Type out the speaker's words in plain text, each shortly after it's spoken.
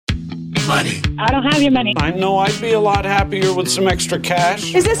money. I don't have your money. I know I'd be a lot happier with some extra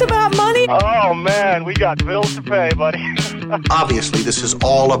cash. Is this about money? Oh, man, we got bills to pay, buddy. Obviously, this is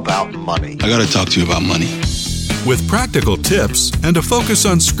all about money. I gotta talk to you about money. With practical tips and a focus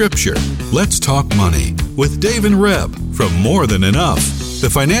on Scripture, let's talk money with Dave and Reb from More Than Enough, the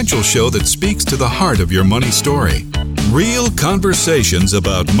financial show that speaks to the heart of your money story. Real conversations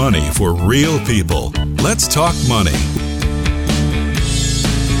about money for real people. Let's talk money.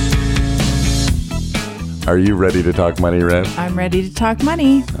 Are you ready to talk money, Reb? I'm ready to talk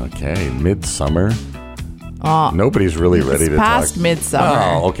money. Okay, midsummer. Oh, Nobody's really ready to talk. It's past midsummer.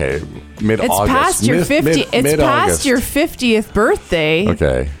 Oh, okay. Mid-August. It's past your 50th. It's past your 50th birthday.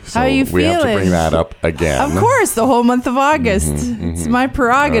 Okay. So how are you we feeling? have to bring that up again. Of course, the whole month of August. It's my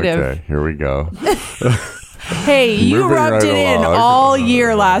prerogative. Okay, here we go. Hey, you Moving rubbed right it in along. all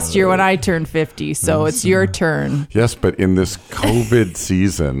year last year when I turned 50, so it's your turn. Yes, but in this COVID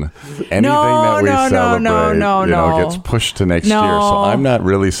season, anything that we celebrate gets pushed to next year. So I'm not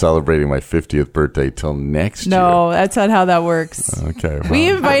really celebrating my 50th birthday till next year. No, that's not how that works. Okay. Well.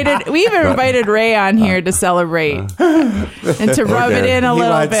 We even invited Ray on here to celebrate and to rub it in a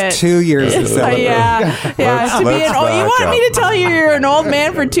little bit. 2 years to celebrate. Yeah. Let's You want back me to tell you you're an old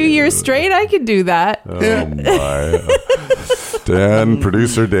man for 2 years straight? I could do that. Oh my.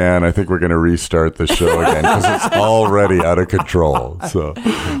 Producer Dan, I think we're going to restart the show again because it's already out of control. So,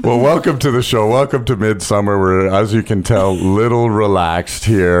 well, welcome to the show. Welcome to Midsummer. We're, as you can tell, little relaxed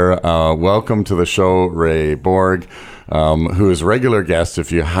here. Welcome to the show, Ray Borg, who is a regular guest.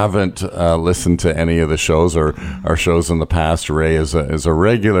 If you haven't listened to any of the shows or our shows in the past, Ray is a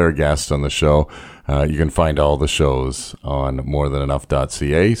regular guest on the show. You can find all the shows on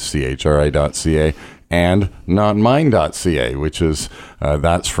morethanenough.ca, chri.ca, and notmine.ca, which is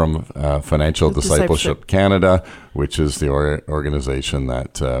that's from Financial Discipleship Canada, which is the organization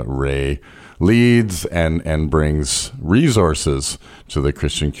that Ray leads and brings resources to the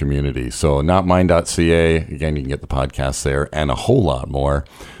Christian community. So notmine.ca, again, you can get the podcast there and a whole lot more.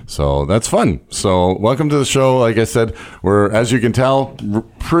 So that's fun. So welcome to the show. Like I said, we're, as you can tell,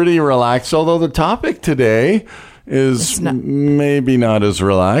 pretty relaxed, although the topic today is maybe not as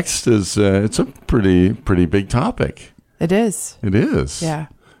relaxed as it's a pretty big topic. It is. It is. Yeah.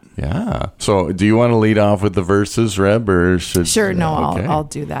 Yeah. So do you want to lead off with the verses, Reb, or should... Sure. No, okay. I'll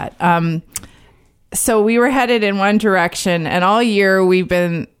do that. So we were headed in one direction, and all year we've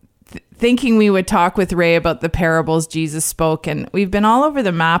been thinking we would talk with Ray about the parables Jesus spoke, and we've been all over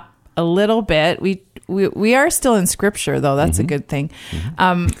the map a little bit. We are still in Scripture, though. That's a good thing.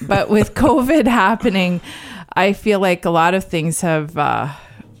 But with COVID happening, I feel like a lot of things have,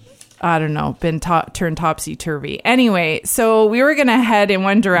 been turned topsy-turvy. Anyway, so we were going to head in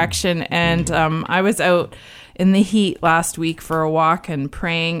one direction, and I was out in the heat last week for a walk and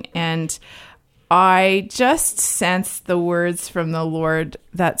praying, and I just sensed the words from the Lord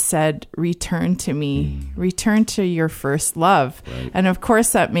that said, return to me, return to your first love. Right. And of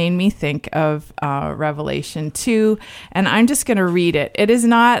course, that made me think of Revelation 2. And I'm just going to read it. It is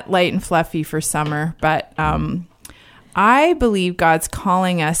not light and fluffy for summer, but I believe God's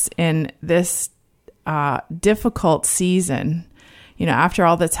calling us in this difficult season. You know, after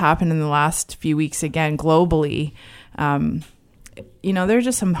all that's happened in the last few weeks, again, globally, there are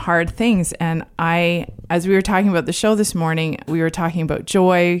just some hard things. And as we were talking about the show this morning, we were talking about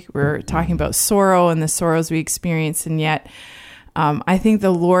joy, we were talking about sorrow and the sorrows we experience. And yet, I think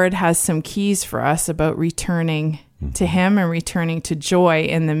the Lord has some keys for us about returning to Him and returning to joy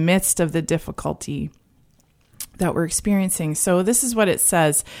in the midst of the difficulty that we're experiencing. So this is what it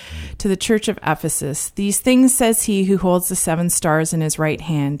says to the church of Ephesus. These things says he who holds the 7 stars in his right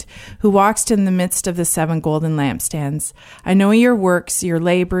hand, who walks in the midst of the 7 golden lampstands. I know your works, your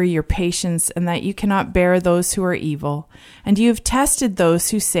labor, your patience, and that you cannot bear those who are evil. And you have tested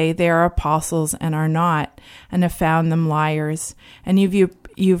those who say they are apostles and are not, and have found them liars. And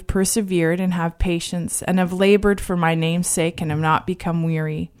you've persevered and have patience, and have labored for my name's sake, and have not become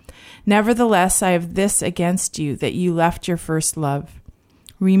weary. Nevertheless, I have this against you, that you left your first love.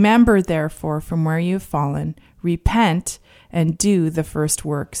 Remember, therefore, from where you have fallen, repent, and do the first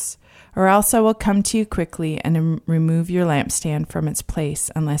works. Or else I will come to you quickly and remove your lampstand from its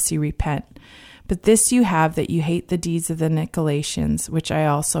place, unless you repent. But this you have, that you hate the deeds of the Nicolaitans, which I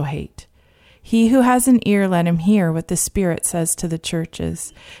also hate. He who has an ear, let him hear what the Spirit says to the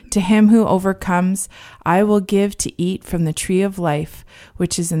churches. To him who overcomes, I will give to eat from the tree of life,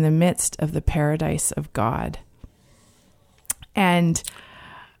 which is in the midst of the paradise of God. And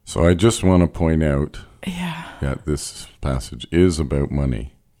so I just want to point out that this passage is about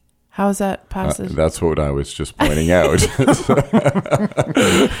money. How's that passage? That's what I was just pointing out. Hey,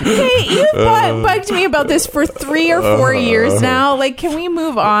 you've bugged me about this for 3 or 4 years now. Like, can we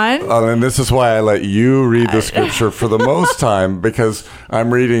move on? And this is why I let you read the scripture for the most time, because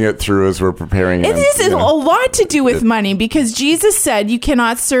I'm reading it through as we're preparing. And this is a lot to do with money, because Jesus said you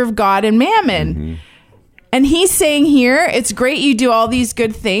cannot serve God and mammon. Mm-hmm. And he's saying here, it's great you do all these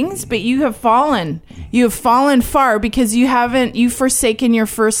good things, but you have fallen. You have fallen far because you've forsaken your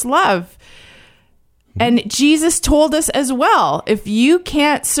first love. And Jesus told us as well, if you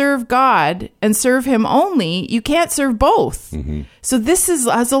can't serve God and serve him only, you can't serve both. Mm-hmm. So this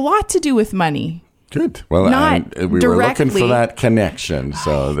has a lot to do with money. Good. Well, we were looking for that connection,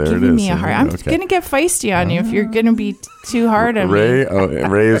 so there it is. Me a heart. I'm going to get feisty on you if you're going to be too hard on me.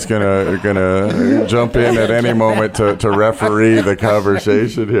 Ray is gonna jump in at any moment to referee the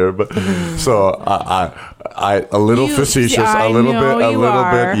conversation here. But so I a little facetious, a little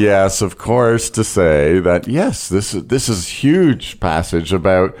bit. Yes, of course, to say that yes, this is huge passage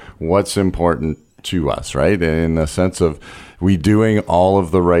about what's important to us, right? In the sense of we doing all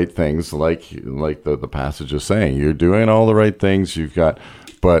of the right things, like the passage is saying. You're doing all the right things.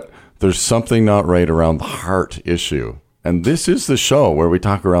 But there's something not right around the heart issue. And this is the show where we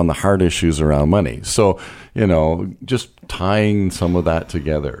talk around the heart issues around money. So, just tying some of that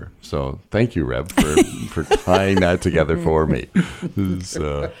together. So thank you, Reb, for tying that together for me.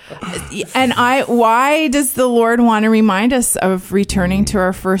 And why does the Lord want to remind us of returning to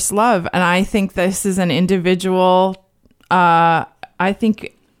our first love? And I think this is an individual, a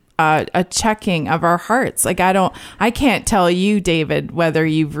checking of our hearts. Like, I can't tell you, David, whether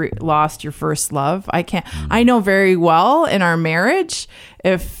you've lost your first love. I can't. I know very well in our marriage,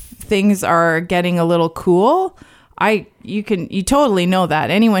 if things are getting a little cool, you totally know that.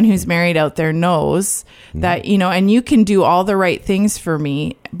 Anyone who's married out there knows that, and you can do all the right things for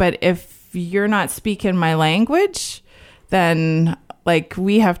me, but if you're not speaking my language, then like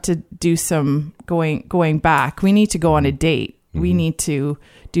we have to do some going back. We need to go on a date. Mm-hmm. We need to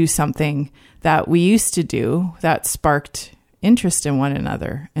do something that we used to do that sparked interest in one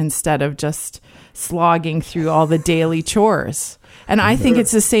another instead of just slogging through all the daily chores. And I think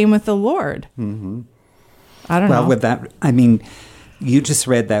it's the same with the Lord. Mm-hmm. I don't know. Well, with that, I mean, you just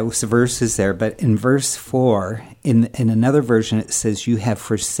read those verses there, but in verse 4, in another version, it says, you have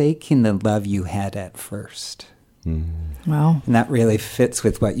forsaken the love you had at first. Mm-hmm. Wow. And that really fits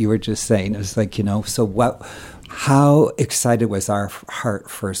with what you were just saying. It was like, so how excited was our heart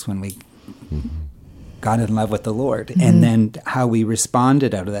first when we got in love with the Lord? Mm-hmm. And then how we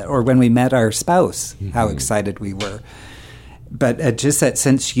responded out of that. Or when we met our spouse, how excited we were. But just that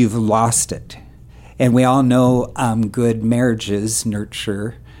sense you've lost it. And we all know good marriages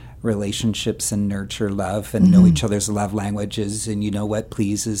nurture relationships and nurture love and know each other's love languages and what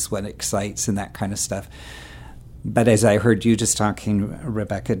pleases, what excites, and that kind of stuff. But as I heard you just talking,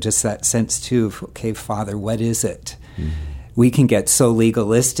 Rebecca, just that sense too of, okay, Father, what is it? Mm-hmm. We can get so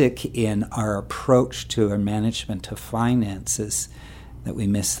legalistic in our approach to our management of finances that we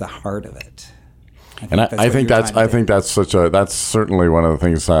miss the heart of it. I think that's certainly one of the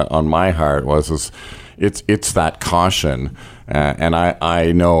things that on my heart is it's that caution, and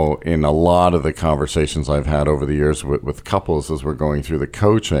I know in a lot of the conversations I've had over the years with couples as we're going through the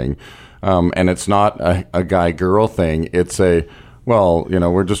coaching, and it's not a guy-girl thing. It's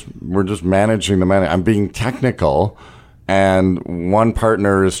we're just managing the money. I'm being technical, and one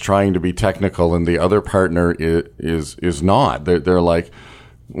partner is trying to be technical, and the other partner is not. They're like,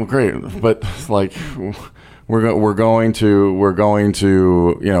 well, great, but like we're going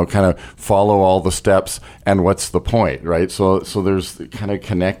to kind of follow all the steps, and what's the point, right? So there's kind of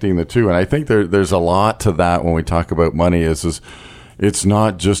connecting the two, and I think there's a lot to that when we talk about money. Is it's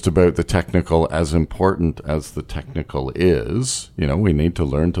not just about the technical, as important as the technical is. We need to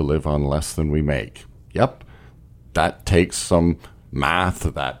learn to live on less than we make. Yep, that takes some math,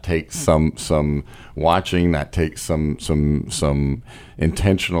 that takes some watching, that takes some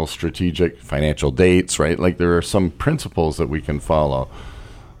intentional strategic financial dates, right? Like there are some principles that we can follow,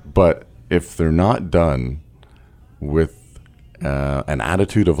 but if they're not done with an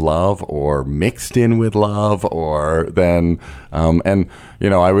attitude of love or mixed in with love, or then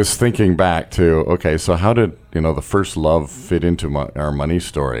I was thinking back to, okay, so how did the first love fit into our money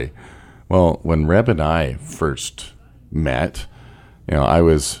story? Well, when Reb and I first met, I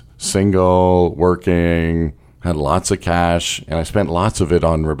was single, working, had lots of cash, and I spent lots of it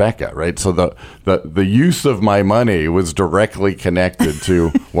on Rebecca, right? So the use of my money was directly connected to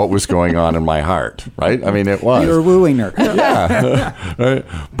what was going on in my heart, right? I mean, it was. You were wooing her. Yeah. Right?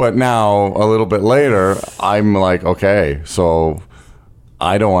 But now, a little bit later, I'm like, okay, so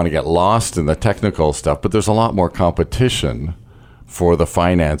I don't want to get lost in the technical stuff, but there's a lot more competition for the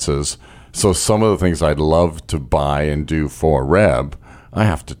finances. So some of the things I'd love to buy and do for Reb, I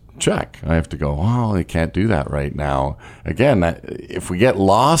have to check. I have to go, oh, I can't do that right now. Again, if we get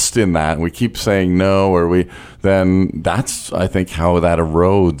lost in that and we keep saying no, then that's, I think, how that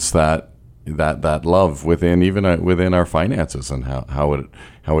erodes that love within our finances and how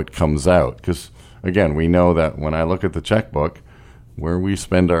it comes out. Because again, we know that when I look at the checkbook, where we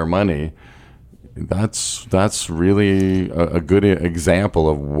spend our money, that's really a good example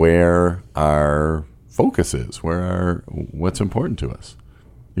of where our focus is, what's important to us.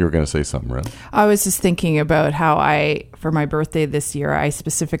 You were going to say something, right? I was just thinking about how for my birthday this year, I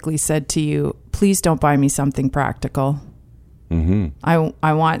specifically said to you, please don't buy me something practical. Mm-hmm.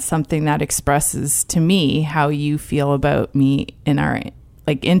 I want something that expresses to me how you feel about me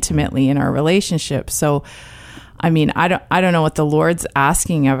intimately in our relationship. So, I mean, I don't know what the Lord's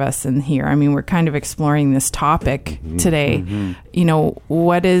asking of us in here. I mean, we're kind of exploring this topic today. Mm-hmm. You know,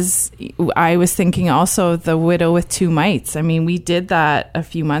 I was thinking also the widow with 2 mites. I mean, we did that a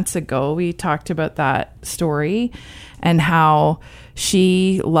few months ago. We talked about that story and how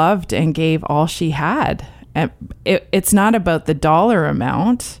she loved and gave all she had. And it's not about the dollar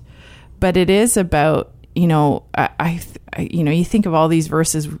amount, but it is about, you know, you think of all these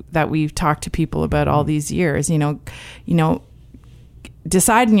verses that we've talked to people about all these years, you know,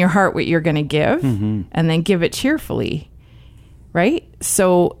 decide in your heart what you're going to give and then give it cheerfully. Right.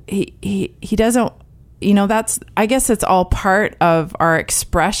 So he doesn't, you know, I guess it's all part of our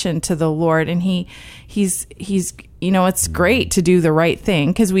expression to the Lord. And he's, you know, it's great to do the right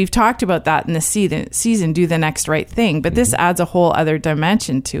thing because we've talked about that in the season, do the next right thing. But this adds a whole other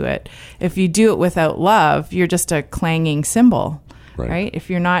dimension to it. If you do it without love, you're just a clanging cymbal, right?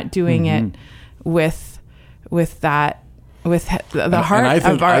 If you're not doing it with that, with the heart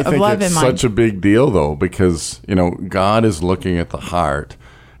of love in mind. It's such a big deal, though, because, you know, God is looking at the heart.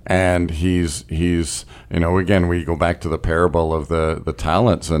 And he's, you know, again, we go back to the parable of the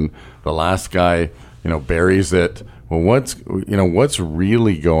talents, and the last guy, you know, buries it. Well, what's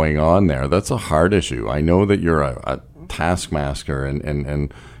really going on there? That's a heart issue. I know that you're a taskmaster,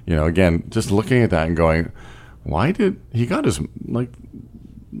 and you know, again, just looking at that and going, why did he got his, like,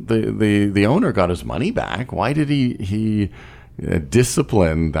 the owner got his money back? Why did he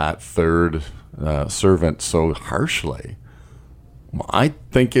discipline that third servant so harshly? I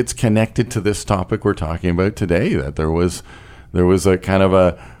think it's connected to this topic we're talking about today, that there was a kind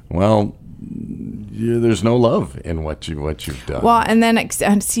of there's no love in what you've done. Well, and then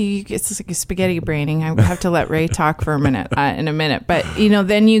see, it's like a spaghetti braining. I have to let Ray talk for a minute, But, you know,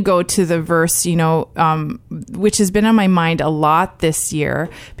 then you go to the verse, you know, which has been on my mind a lot this year.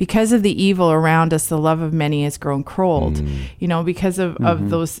 Because of the evil around us, the love of many has grown cold. You know, because of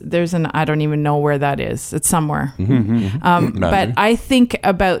those, I don't even know where that is. It's somewhere. But I think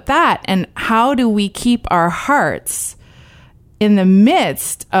about that, and how do we keep our hearts in the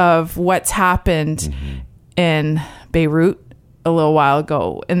midst of what's happened in Beirut a little while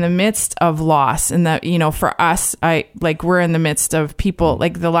ago, in the midst of loss, and that, you know, for us, we're in the midst of people,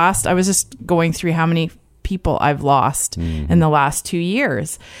 like I was just going through how many people I've lost in the last 2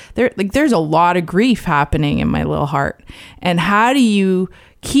 years. There's a lot of grief happening in my little heart. And how do you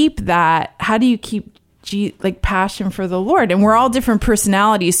keep that? How do you keep passion for the Lord? And we're all different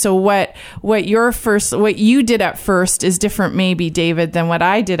personalities. So what you did at first is different, maybe, David, than what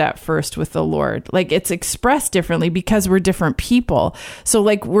I did at first with the Lord. Like, it's expressed differently because we're different people. So,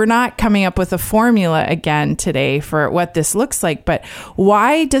 like, we're not coming up with a formula again today for what this looks like. But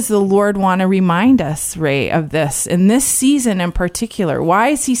why does the Lord want to remind us, Ray, of this in this season in particular? Why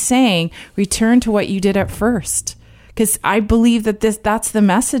is he saying, return to what you did at first? Because I believe that that's the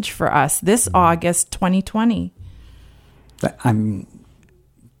message for us this August 2020.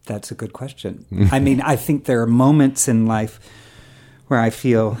 That's a good question. I mean, I think there are moments in life where I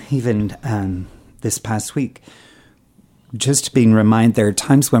feel, even this past week, just being reminded there are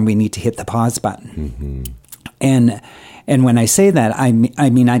times when we need to hit the pause button. And when I say that, I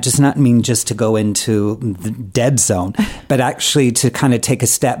mean, I just not mean just to go into the dead zone, but actually to kind of take a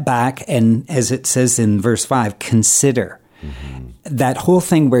step back and, as it says in verse 5, consider. That whole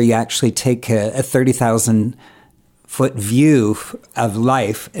thing where you actually take a 30,000 foot view of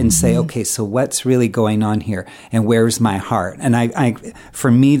life and say, okay, so what's really going on here, and where's my heart? And I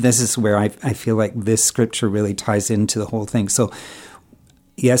for me, this is where I feel like this scripture really ties into the whole thing. So,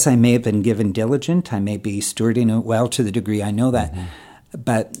 yes, I may have been given diligent. I may be stewarding it well to the degree I know that.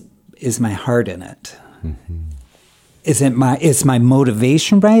 But is my heart in it? Is my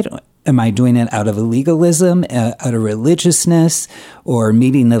motivation right? am I doing it out of a legalism, out of religiousness, or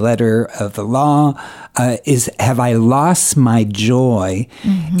meeting the letter of the law? Have I lost my joy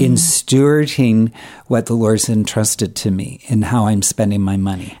in stewarding what the Lord's entrusted to me and how I'm spending my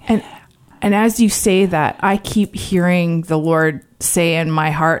money? And as you say that, I keep hearing the Lord say in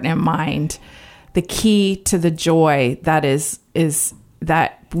my heart and mind, the key to the joy that is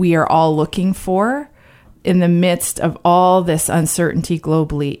that we are all looking for in the midst of all this uncertainty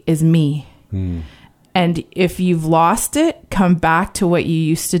globally is me. And if you've lost it, come back to what you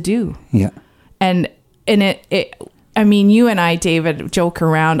used to do. Yeah. And it I mean, you and I, David, joke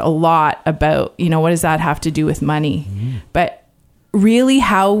around a lot about, what does that have to do with money? But really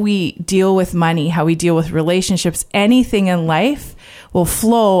how we deal with money, how we deal with relationships, anything in life will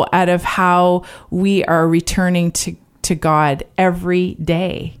flow out of how we are returning to God every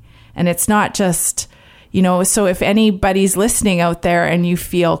day. And it's not just, so if anybody's listening out there and you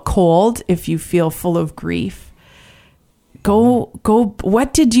feel cold, if you feel full of grief, go,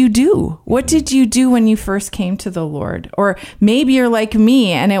 what did you do? What did you do when you first came to the Lord? Or maybe you're like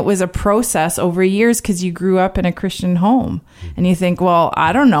me and it was a process over years because you grew up in a Christian home and you think, well,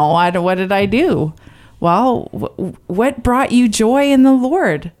 I don't know. What did I do? Well, what brought you joy in the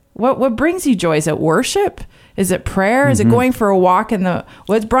Lord? What brings you joy? Is it worship? Is it prayer? Is it going for a walk in the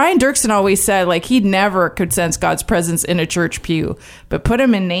woods? Brian Dirksen always said, like, he never could sense God's presence in a church pew, but put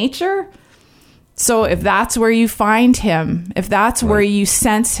him in nature. So if that's where you find him, if that's where you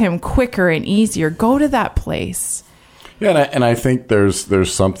sense him quicker and easier, go to that place. Yeah, and I think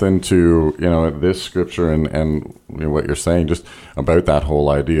there's something to, this scripture and what you're saying just about that whole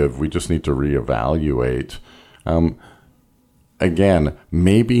idea of we just need to reevaluate. Again,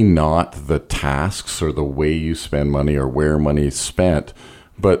 maybe not the tasks or the way you spend money or where money is spent,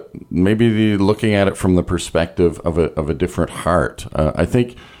 but maybe looking at it from the perspective of a different heart. I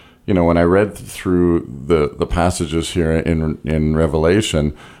think, when I read through the passages here in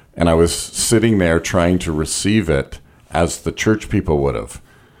Revelation, and I was sitting there trying to receive it as the church people would have,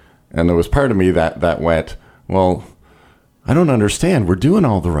 and there was part of me that went, well, I don't understand. We're doing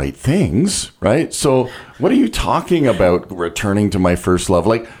all the right things, right? So what are you talking about returning to my first love?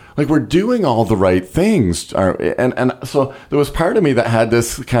 Like we're doing all the right things. And so there was part of me that had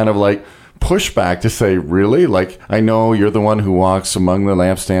this kind of like pushback to say, really? Like, I know you're the one who walks among the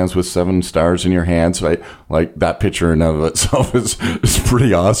lampstands with 7 stars in your hands, right? Like that picture in and of itself is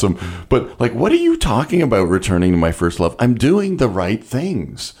pretty awesome. But like, what are you talking about returning to my first love? I'm doing the right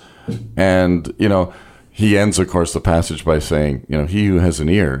things. And, he ends, of course, the passage by saying, he who has an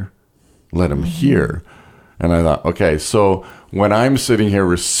ear, let him hear. And I thought, okay, so when I'm sitting here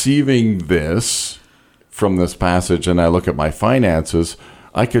receiving this from this passage and I look at my finances,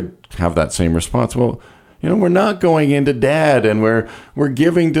 I could have that same response. Well, we're not going into debt and we're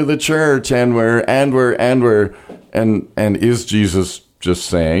giving to the church and is Jesus just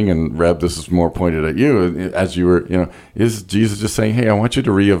saying, and Reb, this is more pointed at you, as you were, is Jesus just saying, hey, I want you to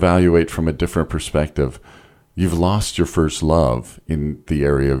reevaluate from a different perspective. You've lost your first love in the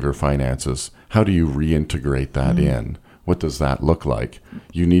area of your finances. How do you reintegrate that in? What does that look like?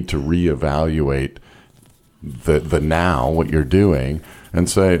 You need to reevaluate the now, what you're doing, and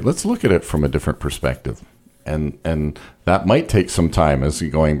say, let's look at it from a different perspective. And that might take some time, as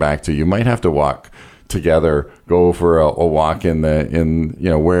going back to, you might have to walk together, go for a walk in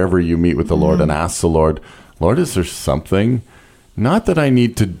wherever you meet with the Lord and ask the Lord, is there something, not that I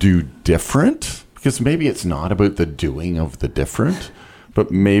need to do different, because maybe it's not about the doing of the different, but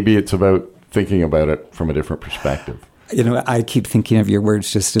maybe it's about thinking about it from a different perspective. I keep thinking of your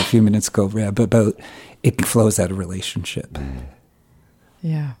words just a few minutes ago, Reb, about it flows out of relationship.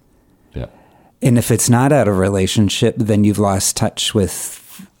 Yeah. Yeah. And if it's not out of relationship, then you've lost touch with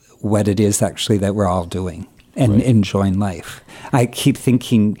what it is actually that we're all doing and enjoying life. I keep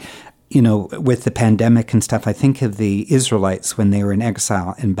thinking, with the pandemic and stuff, I think of the Israelites when they were in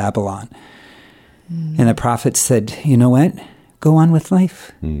exile in Babylon. And the prophet said, you know what? Go on with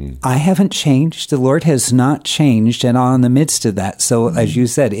life. I haven't changed. The Lord has not changed at all in the midst of that. So as you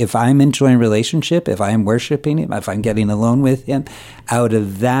said, if I'm enjoying relationship, if I'm worshiping him, if I'm getting alone with him, out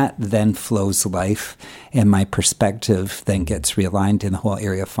of that then flows life. And my perspective then gets realigned in the whole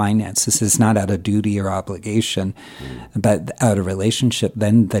area of finances. It's not out of duty or obligation, but out of relationship,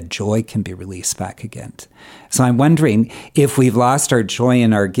 then the joy can be released back again. So I'm wondering if we've lost our joy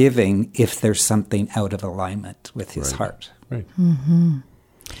in our giving, if there's something out of alignment with his heart. Right. Mm-hmm.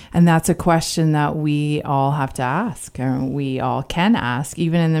 And that's a question that we all have to ask, or we all can ask,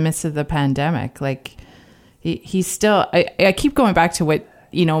 even in the midst of the pandemic. Like, he's still, I keep going back to what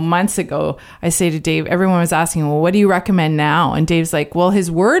months ago, I say to Dave, everyone was asking, well, what do you recommend now? And Dave's like, well, his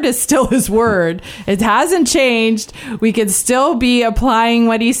word is still his word. It hasn't changed. We could still be applying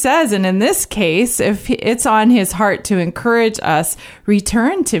what he says. And in this case, if it's on his heart to encourage us,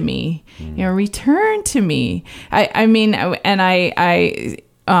 return to me, return to me.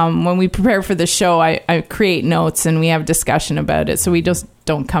 When we prepare for the show, I create notes and we have discussion about it. So we just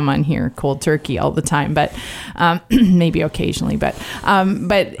don't come on here cold turkey all the time, but maybe occasionally. But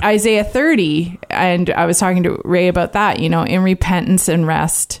Isaiah 30, and I was talking to Ray about that. In repentance and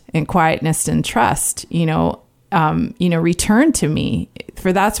rest, in quietness and trust. Return to me,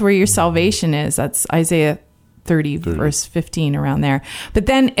 for that's where your salvation is. That's Isaiah 30 verse 15, around there. But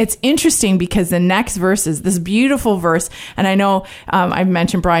then it's interesting because the next verse is this beautiful verse. And I know I've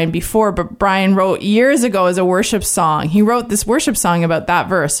mentioned Brian before, but Brian wrote years ago as a worship song. He wrote this worship song about that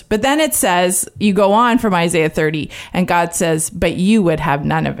verse. But then it says, you go on from Isaiah 30, and God says, but you would have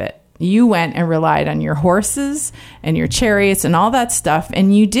none of it. You went and relied on your horses and your chariots and all that stuff,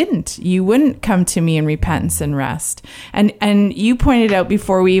 and you didn't. You wouldn't come to me in repentance and rest. And you pointed out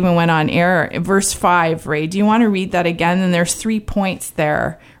before we even went on air, verse 5, Ray, do you want to read that again? And there's 3 points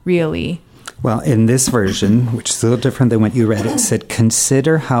there, really. Well, in this version, which is a little different than what you read, it said,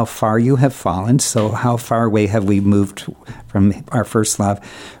 consider how far you have fallen. So how far away have we moved from our first love?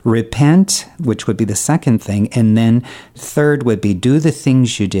 Repent, which would be the second thing. And then third would be do the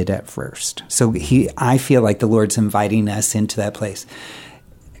things you did at first. So I feel like the Lord's inviting us into that place.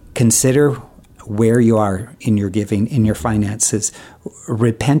 Consider where you are in your giving, in your finances.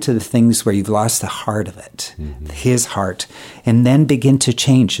 Repent of the things where you've lost the heart of it, his heart, and then begin to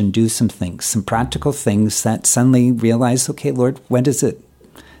change and do some things, some practical things that suddenly realize, okay, Lord, when is it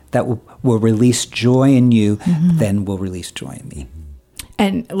that will release joy in you, then will release joy in me.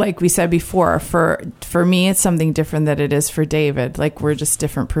 And like we said before, for me, it's something different than it is for David. Like, we're just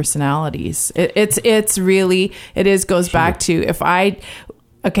different personalities. It's really goes back to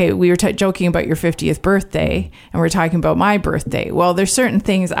we were joking about your 50th birthday, and we're talking about my birthday. Well, there's certain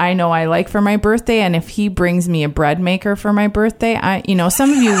things I know I like for my birthday, and if he brings me a bread maker for my birthday,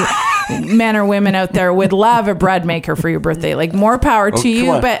 some of you men or women out there would love a bread maker for your birthday. Like, more power to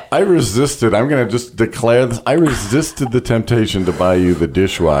you. But I resisted. I'm going to just declare this. I resisted the temptation to buy you the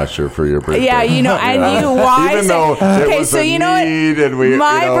dishwasher for your birthday. Yeah, and you why? Even though it was a need, and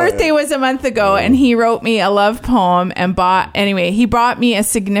my birthday was a month ago, and he wrote me a love poem and he bought me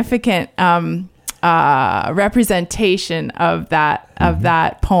a significant representation of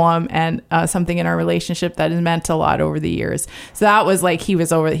that poem and something in our relationship that has meant a lot over the years. So that was like, he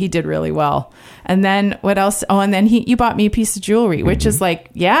did really well. And then what else? Oh, and then you bought me a piece of jewelry, which is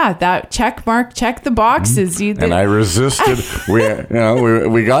like, that check the boxes. And I resisted.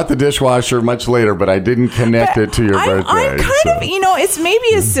 we got the dishwasher much later, but I didn't connect it to your birthday. I'm kind of, it's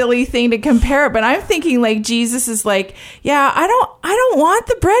maybe a silly thing to compare, but I'm thinking like Jesus is like, I don't want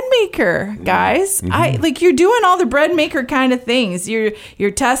the bread maker, guys. You're doing all the bread maker kind of things.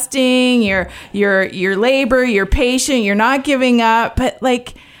 You're testing, your labor, you're patient, you're not giving up, but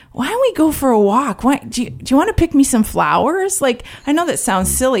like, why don't we go for a walk? Do you want to pick me some flowers? Like, I know that sounds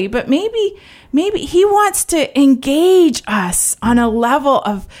silly, but maybe he wants to engage us on a level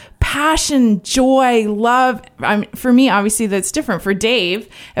of passion, joy, love. For me, obviously, that's different. For Dave,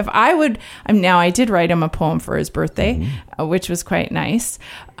 I did write him a poem for his birthday, which was quite nice.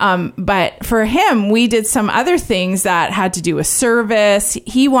 But for him, we did some other things that had to do with service.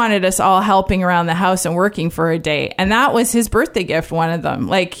 He wanted us all helping around the house and working for a day. And that was his birthday gift, one of them.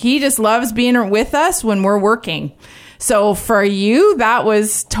 Like, he just loves being with us when we're working. So for you, that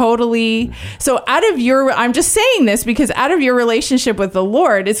was totally, I'm just saying this because out of your relationship with the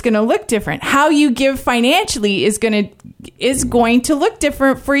Lord, it's going to look different. How you give financially is going to look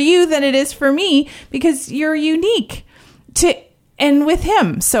different for you than it is for me, because you're unique and with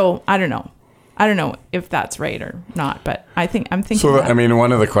him. So I don't know if that's right or not, but I'm thinking. So,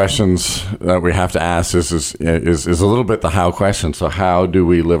 one of the questions that we have to ask is a little bit the how question. So how do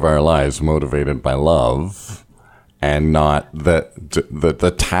we live our lives motivated by love? And not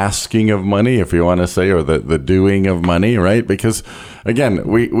the tasking of money, if you want to say, or the doing of money, right? Because, again,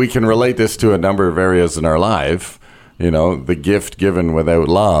 we can relate this to a number of areas in our life. The gift given without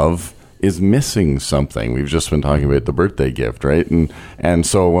love is missing something. We've just been talking about the birthday gift, right? And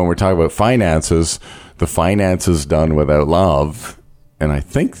so when we're talking about finances, the finances done without love, and I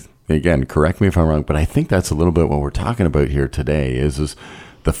think, again, correct me if I'm wrong, but I think that's a little bit what we're talking about here today is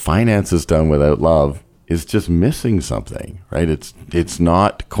the finances done without love is just missing something, right? It's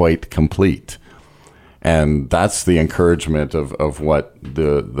not quite complete. And that's the encouragement of what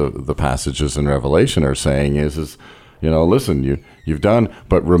the passages in Revelation are saying is listen, you've done,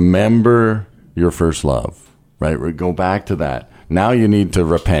 but remember your first love, right? Go back to that. Now you need to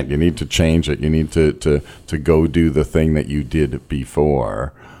repent. You need to change it. You need to go do the thing that you did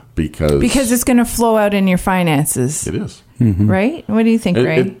before because it's going to flow out in your finances. It is. Mm-hmm. Right? What do you think,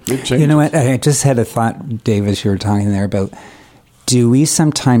 Ray? It changes. You know what? I just had a thought, Dave, as you were talking there about, do we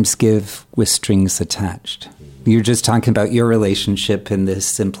sometimes give with strings attached? You're just talking about your relationship and this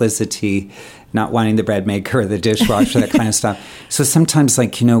simplicity, not wanting the bread maker or the dishwasher, that kind of stuff. So sometimes,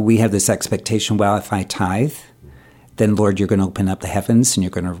 we have this expectation, well, if I tithe, then, Lord, you're going to open up the heavens and you're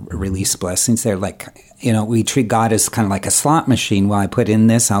going to release blessings there. We treat God as kind of like a slot machine. Well, I put in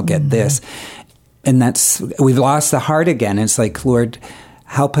this, I'll get this. And we've lost the heart again. It's like, Lord,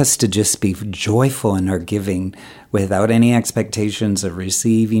 help us to just be joyful in our giving without any expectations of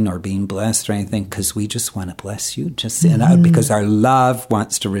receiving or being blessed or anything, because we just want to bless you. Because our love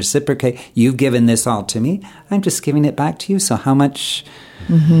wants to reciprocate. You've given this all to me. I'm just giving it back to you. So how much...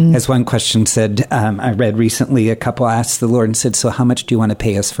 Mm-hmm. As one question said, I read recently, a couple asked the Lord and said, so how much do you want to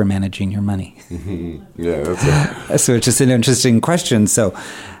pay us for managing your money? Mm-hmm. Yeah, that's it. So it's just an interesting question. So,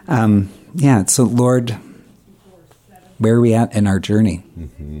 so Lord, where are we at in our journey?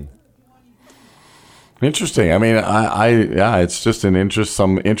 Mm-hmm. Interesting. I mean, it's just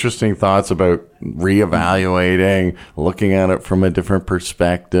some interesting thoughts about reevaluating, looking at it from a different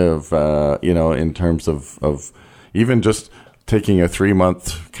perspective, in terms of even just taking a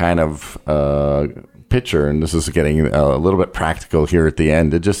 3-month kind of picture, and this is getting a little bit practical here at the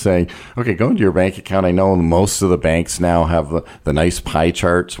end, and just saying, okay, go into your bank account. I know most of the banks now have the nice pie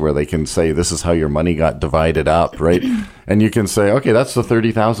charts where they can say this is how your money got divided up, right? And you can say, okay, that's the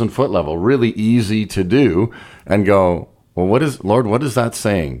 30,000 foot level. Really easy to do, and go, well, what is that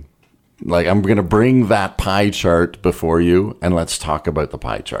saying? I'm going to bring that pie chart before you, and let's talk about the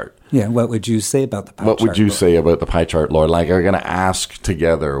pie chart. Yeah, what would you say about the pie chart? What would you say about the pie chart, Lord? We're going to ask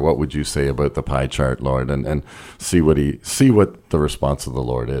together, what would you say about the pie chart, Lord? And see what the response of the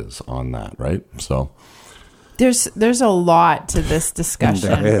Lord is on that, right? So there's a lot to this discussion.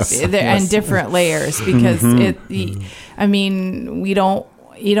 There is. And different layers, because we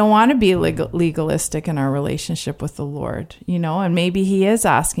don't want to be legalistic in our relationship with the Lord, and maybe he is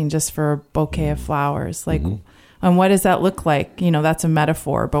asking just for a bouquet of flowers. And what does that look like? That's a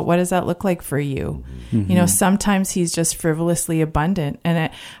metaphor, but what does that look like for you? Mm-hmm. Sometimes he's just frivolously abundant.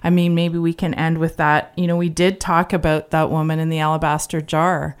 And maybe we can end with that. We did talk about that woman in the alabaster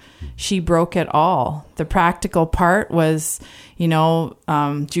jar. She broke it all. The practical part was,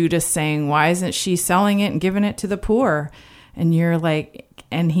 Judas saying, why isn't she selling it and giving it to the poor? And you're like,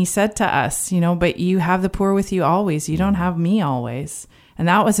 and he said to us, but you have the poor with you always. You don't have me always. And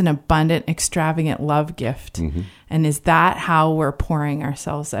that was an abundant, extravagant love gift. Mm-hmm. And is that how we're pouring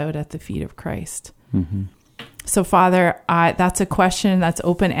ourselves out at the feet of Christ? Mm-hmm. So, Father, that's a question that's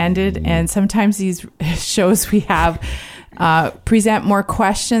open-ended. Mm-hmm. And sometimes these shows we have present more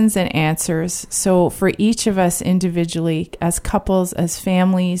questions than answers. So for each of us individually, as couples, as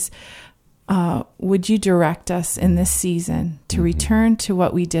families, would you direct us in this season to return to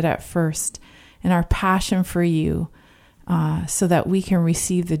what we did at first and our passion for you, so that we can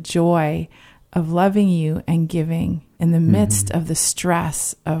receive the joy of loving you and giving in the midst of the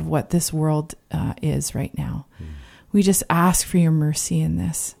stress of what this world is right now. We just ask for your mercy in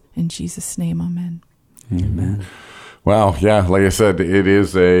this. In Jesus' name, amen. Amen. Well, yeah, like I said, it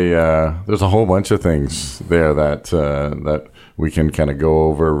is there's a whole bunch of things there that we can kind of go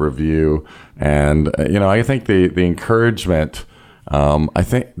over, review. And, I think the encouragement, I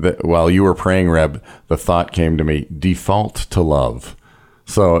think that while you were praying, Reb, the thought came to me, default to love.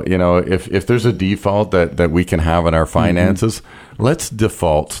 So, if there's a default that we can have in our finances, let's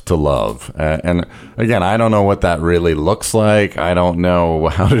default to love. And again, I don't know what that really looks like. I don't know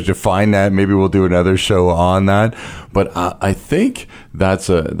how to define that. Maybe we'll do another show on that. But I think that's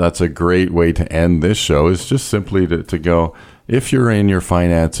a great way to end this show, is just simply to go, if you're in your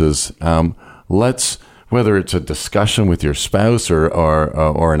finances, let's, whether it's a discussion with your spouse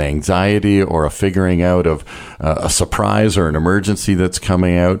or an anxiety or a figuring out of a surprise or an emergency that's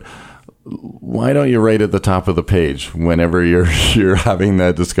coming out, why don't you write at the top of the page whenever you're having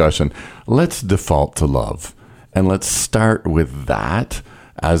that discussion, let's default to love. And let's start with that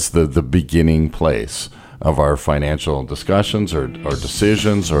as the beginning place of our financial discussions or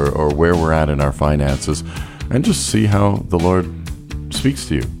decisions or where we're at in our finances, and just see how the Lord speaks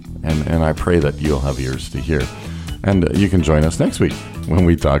to you. And I pray that you'll have ears to hear. And you can join us next week when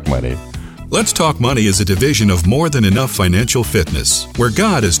we talk money. Let's Talk Money is a division of More Than Enough Financial Fitness, where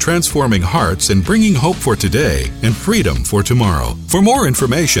God is transforming hearts and bringing hope for today and freedom for tomorrow. For more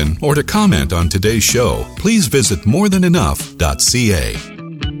information or to comment on today's show, please visit morethanenough.ca.